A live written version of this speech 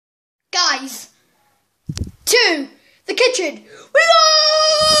guys, to the kitchen. We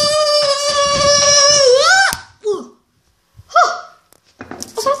go!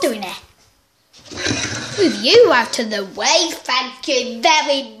 What's that doing there? With you out of the way, thank you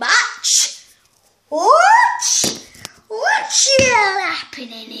very much. What's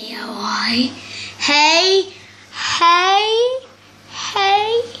happening here? Why? Hey.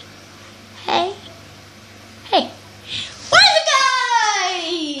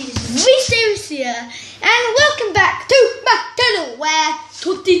 Guys, Mysterious here, and welcome back to my channel where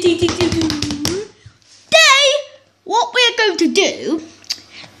today what we're going to do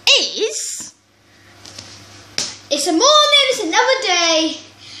is it's a morning, it's another day.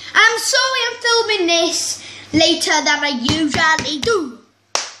 I'm sorry I'm filming this later than I usually do.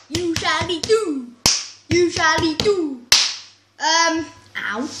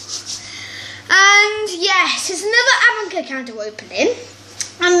 Ow. And yes, it's another Avanca counter opening.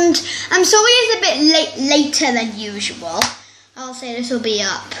 And I'm sorry it's a bit later than usual. I'll say this will be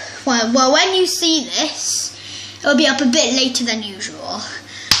up. Well, when you see this, it'll be up a bit later than usual.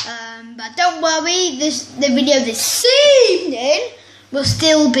 But don't worry, the video this evening will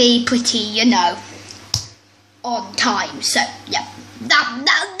still be pretty, on time. So, yeah, that'll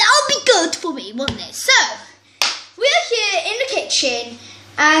be good for me, won't it? So, we're here in the kitchen,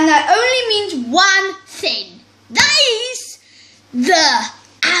 and that only means one thing. That is the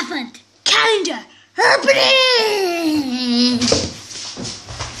Advent calendar opening.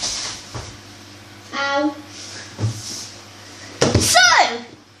 Ow. So,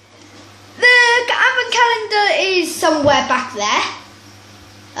 the Advent calendar is somewhere back there.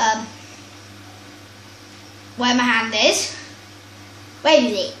 Where my hand is. Where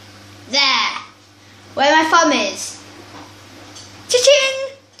is it? There. Where my thumb is.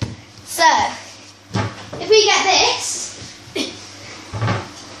 Cha-ching! So, if we get this,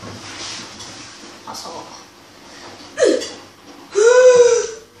 that's hot.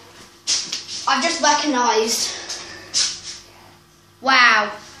 I've just recognised.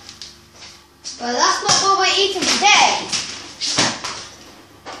 Wow. But that's not what we're eating today.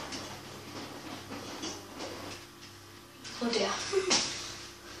 Oh dear.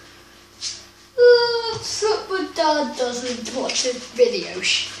 But Dad doesn't watch the video,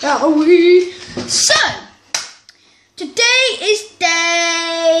 shall we? So, today is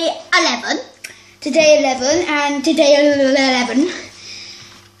day 11.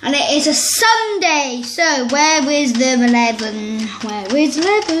 And it is a Sunday. So, where is the 11? Where is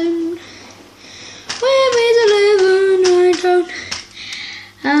 11?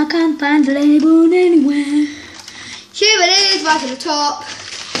 I can't find the label anywhere. Here it is, right at the top.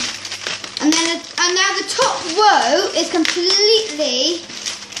 And now the top row is completely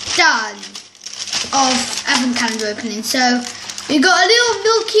done of Advent calendar opening. So we've got a little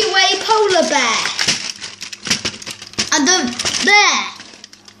Milky Way polar bear. And there.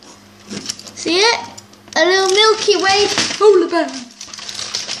 See it? A little Milky Way polar bear.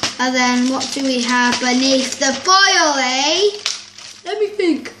 And then what do we have beneath the foil, eh? Let me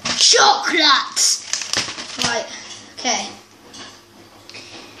think. Chocolates. Right. Okay.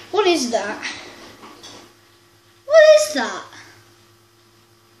 What is that? What is that?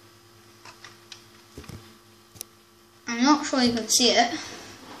 I'm not sure you can see it.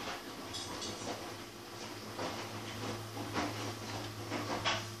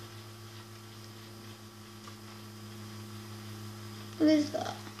 What is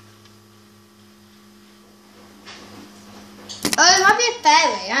that? Oh, it might be a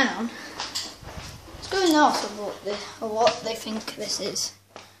fairy. Hang on. Let's go and ask what they think this is.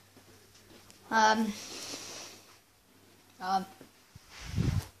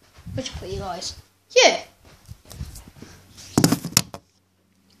 Which put you guys? Yeah.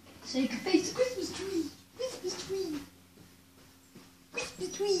 So you can face the Christmas tree.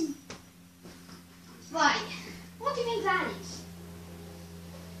 Right. What do you think that is?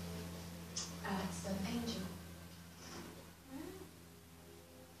 It's an angel.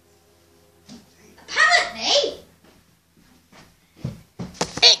 Apparently,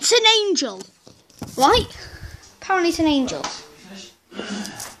 it's an angel. Right? Apparently it's an angel.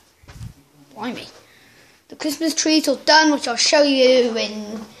 Blimey. The Christmas tree's all done, which I'll show you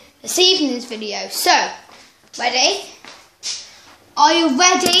in this evening's video. So, ready? Are you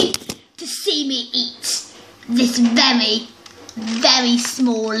ready to see me eat this very, very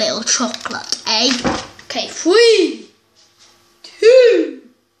small little chocolate, eh? Okay, 3, 2,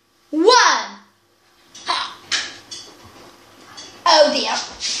 1. Oh dear.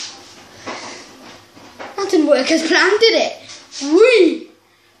 That didn't work as planned, did it? 3,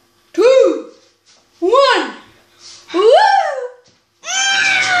 2, 1. Woo!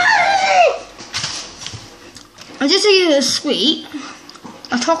 I just think it's a sweet,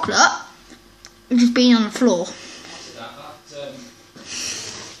 a chocolate, which has been on the floor. That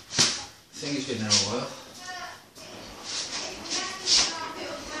thing has been there a while.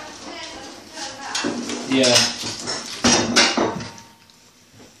 Yeah.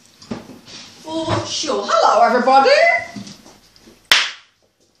 For sure. Hello, everybody.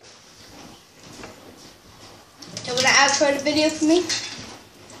 Do you want to outro the video for me?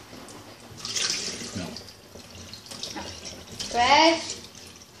 No. Bread.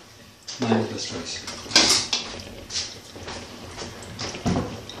 My oldest choice.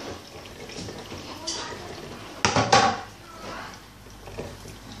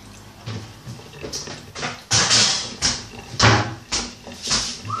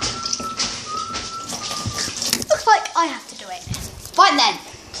 Looks like I have to do it. Fine then.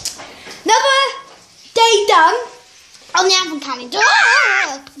 Another day done on the advent calendar.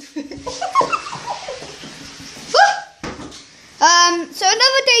 So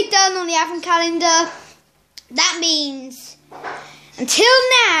another day done on the advent calendar. That means until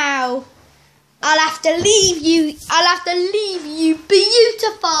now, I'll have to leave you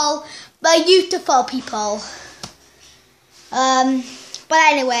beautiful, beautiful people. But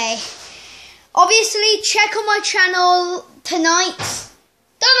anyway, obviously check on my channel tonight.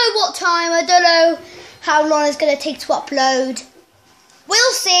 Don't know what time, I don't know how long it's going to take to upload.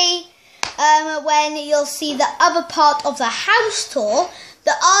 We'll see when you'll see the other part of the house tour,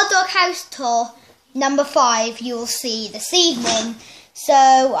 the Our Dog house tour number 5 you will see this evening. So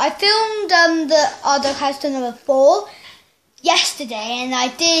I filmed the Our Dog house tour number 4 yesterday, and I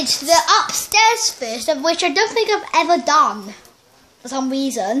did the upstairs first, of which I don't think I've ever done for some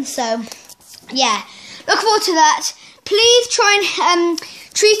reason. So yeah, look forward to that. Please try and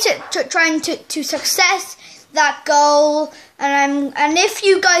trying to success that goal, and if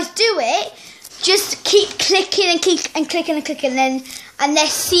you guys do it, just keep clicking and clicking, and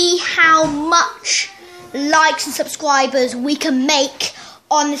let's see how much likes and subscribers we can make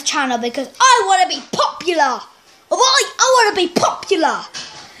on this channel, because I want to be popular. I want to be popular.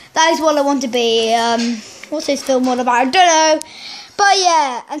 That is what I want to be. What's this film all about? I don't know. But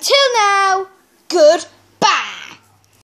yeah, until now, goodbye.